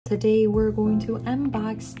Today we're going to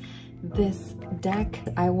unbox this deck.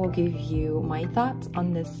 I will give you my thoughts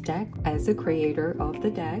on this deck as a creator of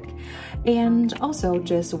the deck, and also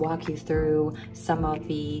just walk you through some of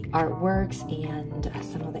the artworks and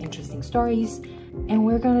some of the interesting stories, and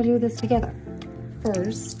we're gonna do this together.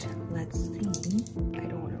 First, let's see. I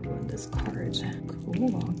don't want to ruin this card.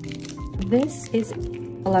 Cool. This is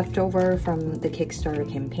a leftover from the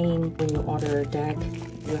Kickstarter campaign. When you order a deck,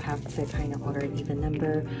 you have to kind of order an even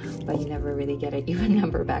number, but you never really get an even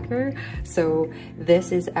number backer. So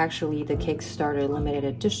this is actually the Kickstarter limited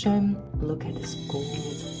edition. Look at this gold.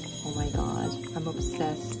 Oh my god, I'm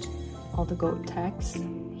obsessed. All the gold text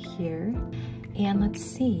here. And let's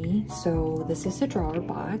see, so this is a drawer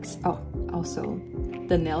box. Oh, also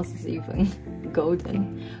the nails is even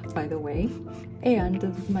golden, by the way. And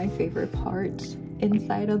this is my favorite part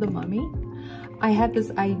inside of the mummy. I had this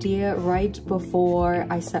idea right before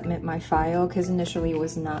I submit my file, because initially it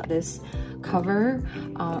was not this cover.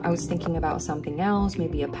 I was thinking about something else,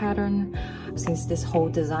 maybe a pattern, since this whole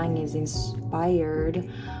design is inspired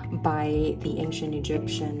by the ancient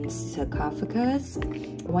Egyptian sarcophagus.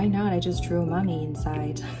 Why not? I just drew a mummy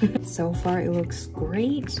inside. So far it looks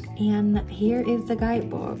great, and here is the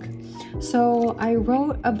guidebook. So I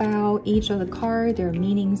wrote about each of the cards, their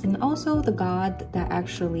meanings, and also the god that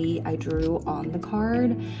actually I drew on the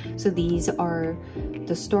card. So these are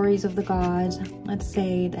the stories of the god. Let's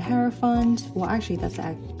say the Hierophant. Well, actually that's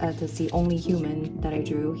the only human that I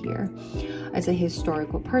drew here. As a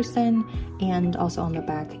historical person, and also on the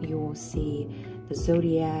back you will see the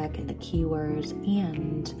zodiac and the keywords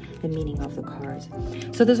and the meaning of the cards.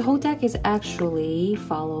 So this whole deck is actually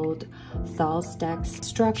followed Thal's deck's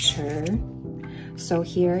structure. So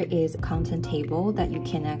here is a content table that you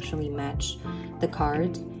can actually match the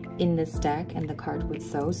card in this deck and the card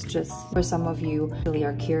with those. Just for some of you who really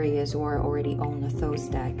are curious or already own a Thos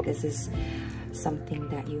deck, this is something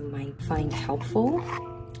that you might find helpful.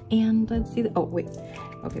 And let's see, oh wait,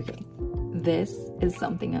 okay. This is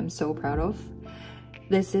something I'm so proud of.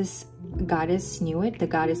 This is Goddess Nuit, the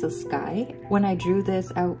goddess of sky. When I drew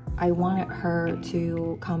this, I wanted her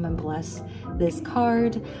to come and bless this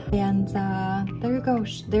card. And there you go,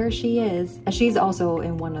 there she is. She's also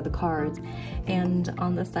in one of the cards. And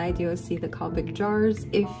on the side, you'll see the Copic jars.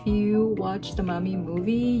 If you watch the Mummy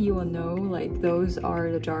movie, you will know like those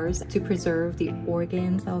are the jars to preserve the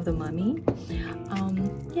organs of the mummy.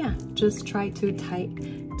 Yeah, just try to tie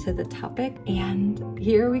to the topic. And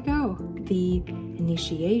here we go. The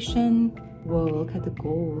initiation. Whoa, look at the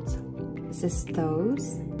gold. Is this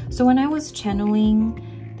those? So when I was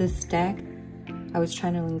channeling this deck, I was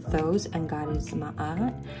channeling those and Goddess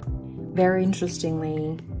Ma'at. Very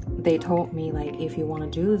interestingly, they told me like if you want to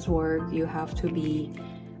do this work, you have to be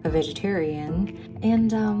a vegetarian, and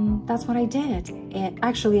that's what I did. And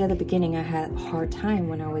actually at the beginning I had a hard time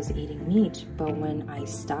when I was eating meat, but when I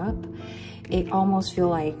stopped, it almost feel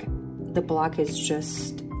like the block is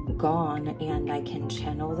just gone and I can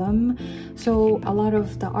channel them. So a lot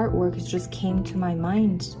of the artwork just came to my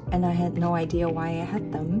mind and I had no idea why I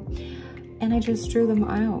had them, and I just drew them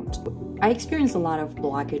out. I experienced a lot of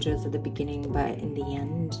blockages at the beginning, but in the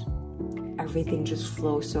end everything just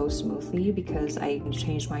flows so smoothly because I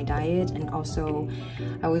changed my diet, and also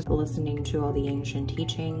I was listening to all the ancient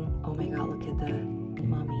teaching. Oh my god, look at the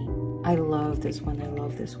mummy. I love this one, I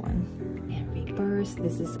love this one. And rebirth,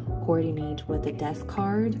 this is coordinate with the death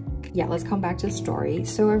card. Yeah, let's come back to the story.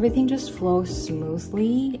 So everything just flows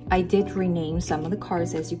smoothly. I did rename some of the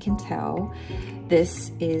cards, as you can tell.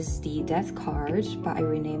 This is the death card, but I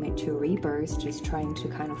renamed it to rebirth, just trying to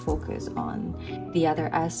kind of focus on the other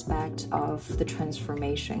aspect of the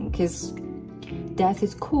transformation, because death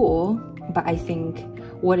is cool, but I think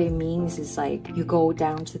what it means is like you go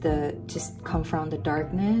down to just confront the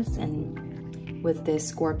darkness and with this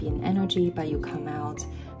scorpion energy, but you come out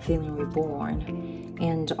feeling reborn.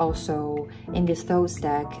 And also in this Thos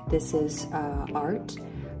deck, this is art.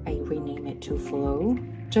 I rename it to flow.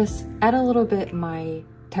 Just add a little bit my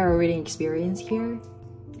tarot reading experience here.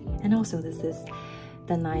 And also this is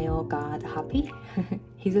the Nile god Hapi.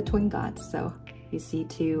 He's a twin god, so you see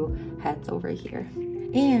two heads over here.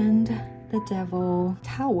 And the Devil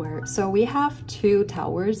Tower. So we have two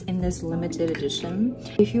towers in this limited edition.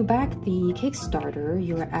 If you back the Kickstarter,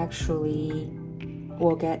 you actually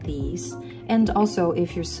will get these. And also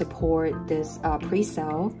if you support this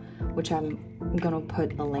pre-sale, which I'm gonna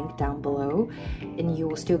put a link down below, and you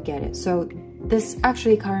will still get it. So This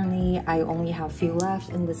actually currently I only have a few left,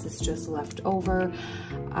 and this is just left over.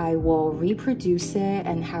 I will reproduce it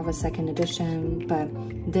and have a second edition, but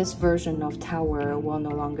this version of tower will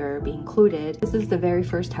no longer be included. This is the very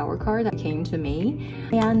first tower card that came to me,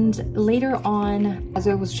 and later on as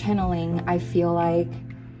I was channeling, I feel like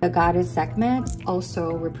the goddess Sekhmet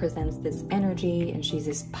also represents this energy, and she's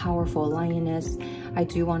this powerful lioness. I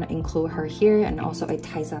do want to include her here, and also it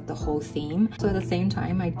ties up the whole theme. So at the same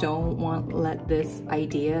time, I don't want to let this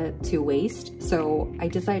idea to waste, so I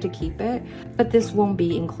decided to keep it. But this won't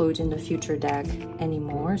be included in the future deck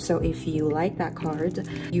anymore. So if you like that card,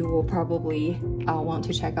 you will probably want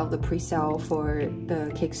to check out the pre-sale for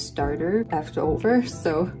the Kickstarter leftover.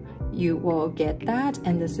 So you will get that,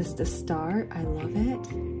 and this is the star. I love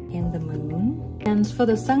it. And the moon. And for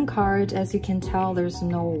the sun card, as you can tell, there's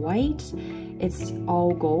no white. It's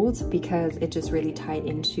all gold because it just really tied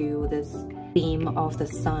into this theme of the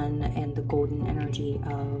sun and the golden energy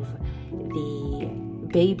of the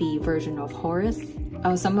baby version of Horus.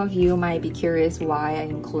 Some of you might be curious why I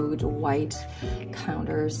include white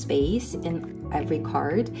counter space in every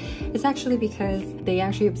card. It's actually because they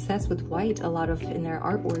actually obsess with white. A lot of in their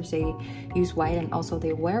artworks they use white, and also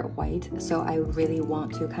they wear white, so I really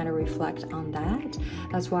want to kind of reflect on that.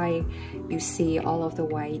 That's why you see all of the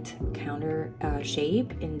white counter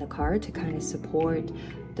shape in the card to kind of support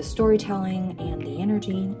the storytelling and the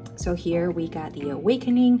energy. So here we got the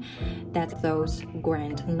awakening. That's those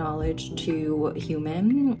grant knowledge to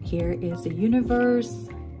human. Here is the universe.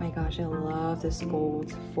 My gosh, I love this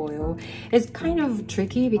gold foil. It's kind of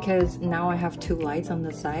tricky because now I have two lights on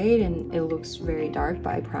the side and it looks very dark,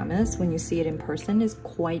 but I promise when you see it in person, it's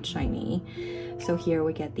quite shiny. So here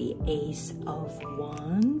we get the Ace of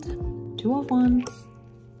Wands, Two of Wands,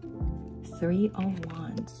 Three of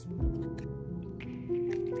Wands.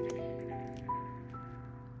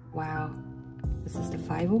 Wow, this is the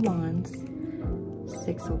Five of Wands,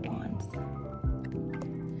 Six of Wands,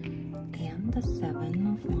 and the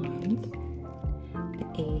Seven of Wands, the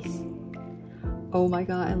Ace. Oh my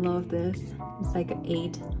god, I love this. It's like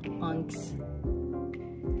 8 monks.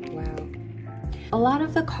 Wow. A lot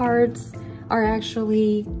of the cards are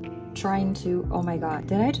actually trying to, oh my god,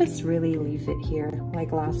 did I just really leave it here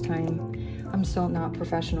like last time? I'm so not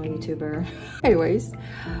professional YouTuber. Anyways,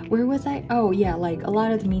 where was I? Oh yeah, like a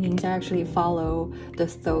lot of the meanings actually follow the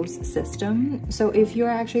Thoth system. So if you're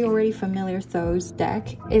actually already familiar with Thoth's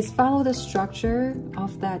deck, it's follow the structure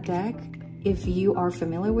of that deck. If you are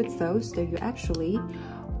familiar with Thoth, then you actually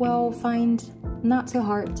will find not too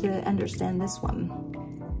hard to understand this one.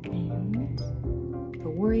 And the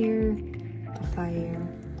warrior, the fire,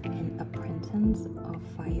 and apprentice of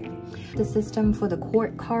fire. The system for the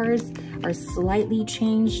court cards are slightly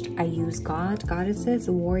changed. I use god, goddesses,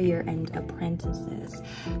 warrior, and apprentices.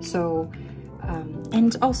 So,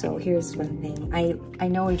 and also here's one thing. I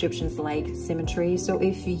know Egyptians like symmetry. So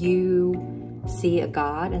if you see a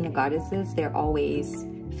god and the goddesses, they're always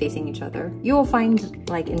facing each other. You will find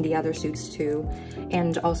like in the other suits too.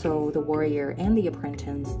 And also the warrior and the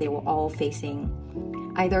apprentice, they were all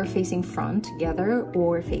either facing front together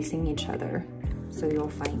or facing each other. So you'll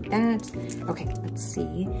find that. Okay, let's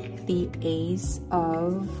see. The Ace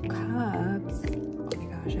of Cups. Oh my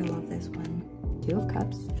gosh, I love this one. Two of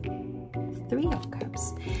Cups, Three of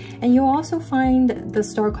Cups. And you'll also find the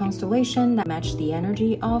star constellation that match the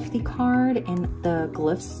energy of the card and the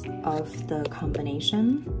glyphs of the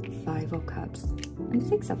combination. Five of Cups and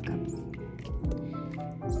Six of Cups.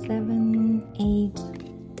 7, 8.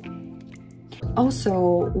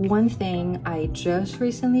 Also, one thing I just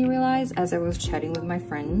recently realized as I was chatting with my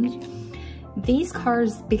friend, these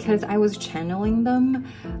cards, because I was channeling them,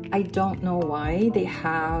 I don't know why, they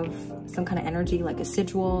have some kind of energy like a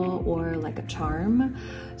sigil or like a charm.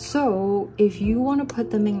 So if you want to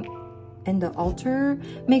put them in the altar,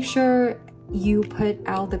 make sure you put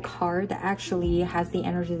out the card that actually has the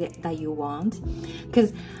energy that you want.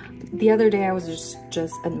 Because the other day I was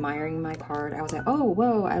just admiring my card. I was like, oh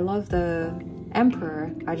whoa, I love the Emperor.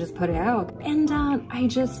 I just put it out, and I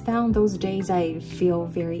just found those days I feel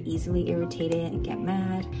very easily irritated and get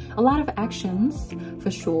mad. A lot of actions for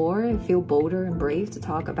sure. I feel bolder and brave to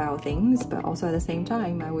talk about things, but also at the same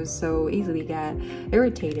time I was so easily get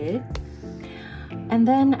irritated. And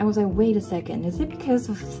then I was like, wait a second, is it because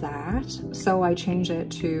of that? So I changed it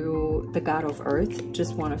to the god of earth.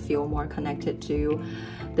 Just want to feel more connected to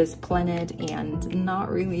this planet and not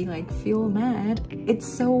really like feel mad. It's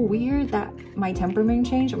so weird that my temperament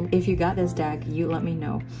changed. If you got this deck, you let me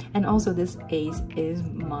know. And also this ace is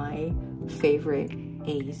my favorite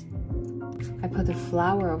ace. I put the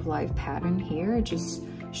flower of life pattern here, just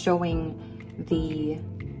showing the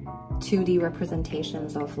 2D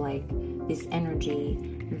representations of like this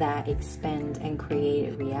energy that expand and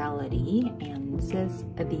create reality. And this is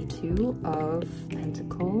the Two of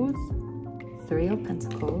Pentacles, Three of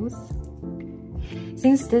Pentacles.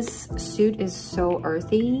 Since this suit is so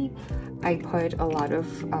earthy, I put a lot of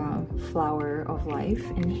flower of life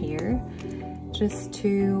in here just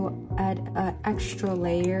to add an extra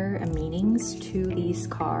layer of meanings to these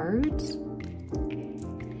cards.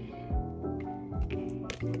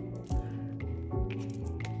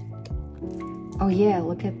 Oh yeah,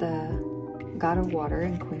 look at the God of Water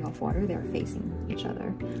and Queen of Water. They're facing each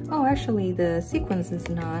other. Oh, actually the sequence is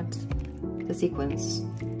not the sequence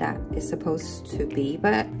that is supposed to be,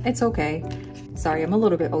 but it's okay. Sorry, I'm a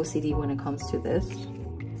little bit OCD when it comes to this.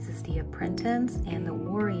 This is the Apprentice and the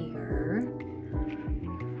Warrior,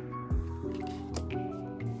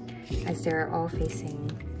 as they're all facing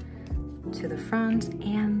to the front,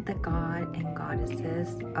 and the God and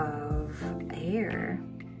Goddesses of Air.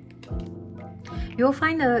 You'll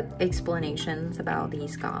find the explanations about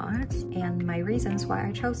these gods and my reasons why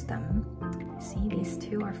I chose them. See, these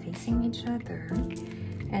two are facing each other.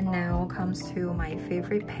 And now comes to my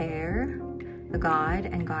favorite pair, the God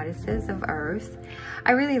and Goddesses of Earth.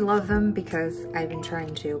 I really love them because I've been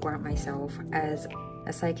trying to ground myself as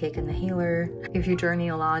a psychic and a healer. If you journey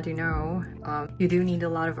a lot, you know, you do need a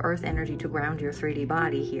lot of earth energy to ground your 3D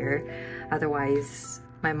body here. Otherwise,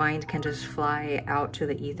 my mind can just fly out to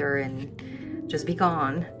the ether and just be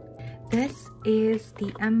gone. This is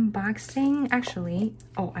the unboxing. Actually,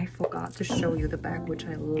 oh, I forgot to show you the bag, which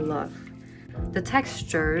I love. The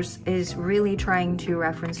textures is really trying to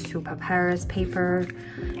reference to papyrus paper.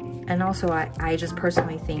 And also I just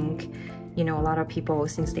personally think, you know, a lot of people,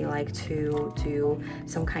 since they like to do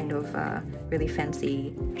some kind of really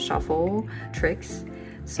fancy shuffle tricks,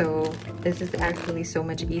 so this is actually so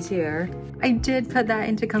much easier. I did put that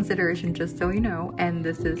into consideration, just so you know. And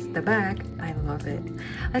this is the back. I love it.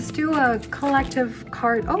 Let's do a collective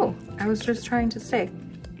card. Oh, I was just trying to say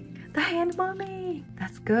the hand mummy.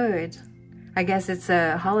 That's good. I guess it's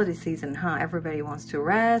a holiday season, huh? Everybody wants to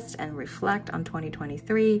rest and reflect on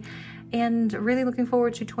 2023 and really looking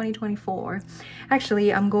forward to 2024.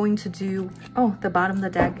 Actually, I'm going to do, oh, the bottom of the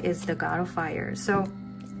deck is the God of Fire. So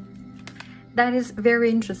that is very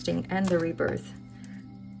interesting, and the Rebirth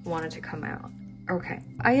wanted to come out. Okay,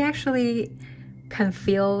 I actually can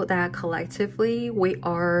feel that collectively we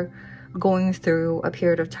are going through a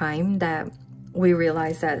period of time that we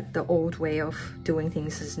realize that the old way of doing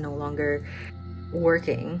things is no longer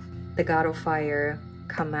working. The God of Fire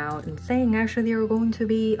come out and saying actually there are going to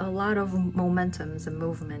be a lot of momentums and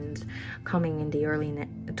movement coming in the early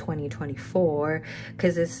 2024,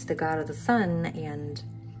 because it's the God of the Sun, and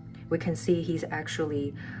we can see he's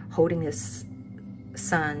actually holding this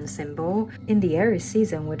sun symbol. In the Aries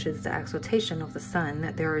season, which is the exaltation of the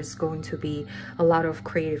sun, there is going to be a lot of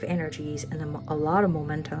creative energies and a lot of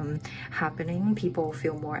momentum happening. People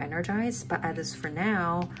feel more energized, but as for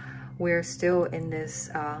now, we're still in this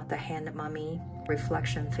the hand mummy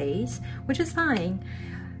reflection phase, which is fine.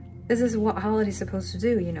 This is what holiday is supposed to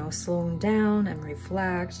do, you know, slowing down and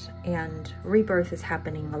reflect, and rebirth is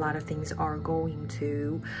happening. A lot of things are going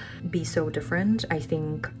to be so different. I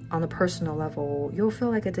think on a personal level, you'll feel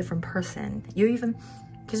like a different person. You even,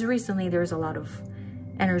 because recently there's a lot of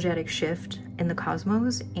energetic shift in the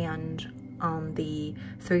cosmos, and on the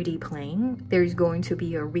 3D plane, there's going to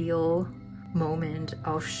be a real moment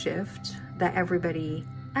of shift that everybody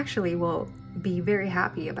actually will be very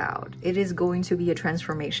happy about. It is going to be a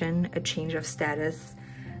transformation, a change of status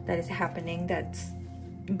that is happening that's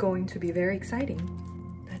going to be very exciting.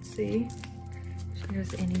 Let's see if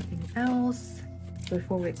there's anything else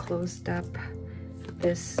before we closed up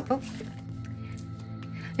this. Oh,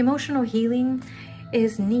 emotional healing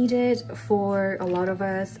is needed for a lot of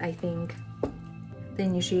us. I think the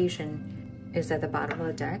initiation is at the bottom of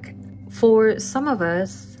the deck. For some of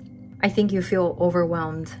us, I think you feel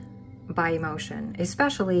overwhelmed by emotion,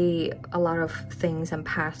 especially a lot of things and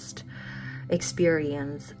past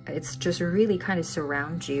experience. It's just really kind of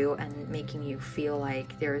surround you and making you feel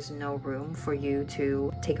like there is no room for you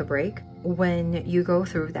to take a break. When you go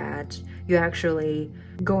through that, you're actually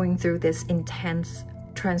going through this intense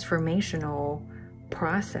transformational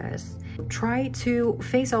process. Try to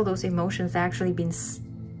face all those emotions that actually been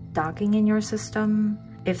stocking in your system,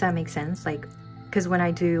 if that makes sense. Like, because when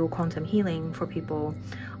I do quantum healing for people,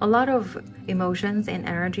 a lot of emotions and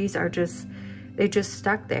energies are just, they're just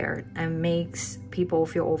stuck there, and makes people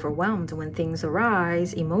feel overwhelmed. When things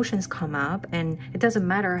arise, emotions come up, and it doesn't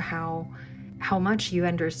matter how much you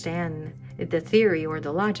understand the theory or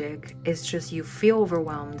the logic. It's just you feel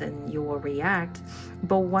overwhelmed and you will react.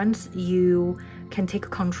 But once you can take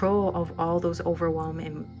control of all those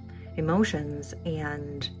overwhelming emotions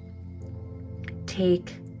and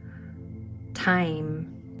take time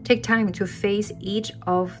to face each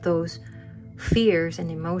of those fears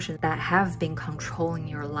and emotions that have been controlling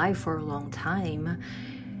your life for a long time,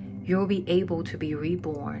 you'll be able to be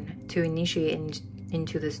reborn, to initiate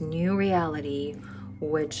into this new reality,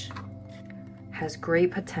 which has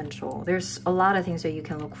great potential. There's a lot of things that you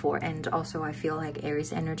can look for, and also I feel like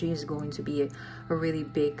Aries energy is going to be a really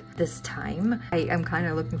big this time. I'm kind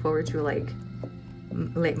of looking forward to like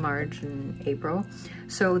late March and April.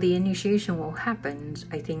 So the initiation will happen.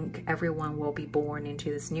 I think everyone will be born into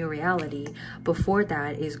this new reality. Before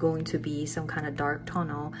that is going to be some kind of dark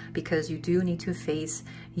tunnel, because you do need to face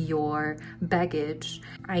your baggage.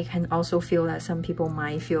 I can also feel that some people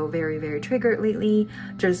might feel very, very triggered lately,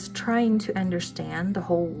 just trying to understand the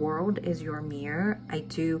whole world is your mirror.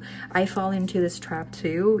 I fall into this trap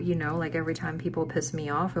too, you know, like every time people piss me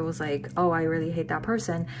off, it was like, oh, I really hate that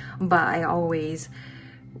person. But I always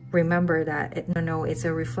remember that no, it's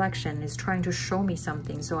a reflection, it's trying to show me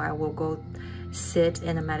something. So I will go sit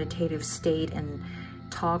in a meditative state and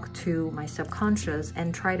talk to my subconscious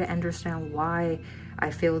and try to understand why I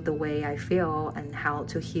feel the way I feel and how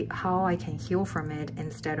I can heal from it,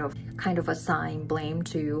 instead of kind of assign blame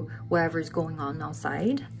to whatever's going on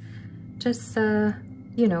outside. Just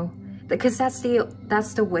you know, because that's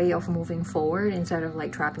the way of moving forward, instead of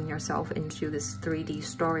like trapping yourself into this 3D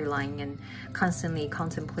storyline and constantly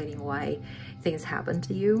contemplating why things happen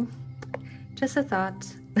to you. Just a thought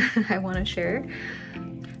I want to share.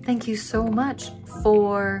 Thank you so much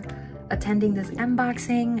for attending this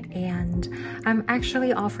unboxing, and I'm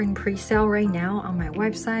actually offering pre-sale right now on my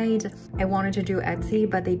website. I wanted to do Etsy,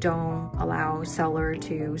 but they don't allow seller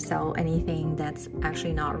to sell anything that's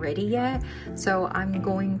actually not ready yet. So I'm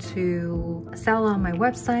going to sell on my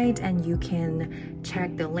website, and you can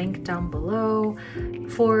check the link down below.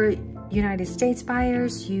 For United States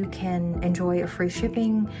buyers, you can enjoy a free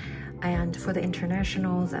shipping. And for the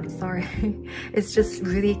internationals, I'm sorry, it's just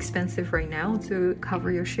really expensive right now to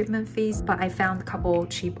cover your shipment fees. But I found a couple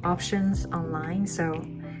cheap options online, so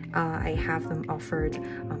I have them offered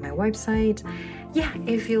on my website. Yeah,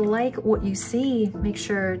 if you like what you see, make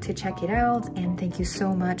sure to check it out. And thank you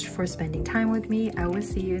so much for spending time with me. I will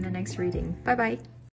see you in the next reading. Bye bye.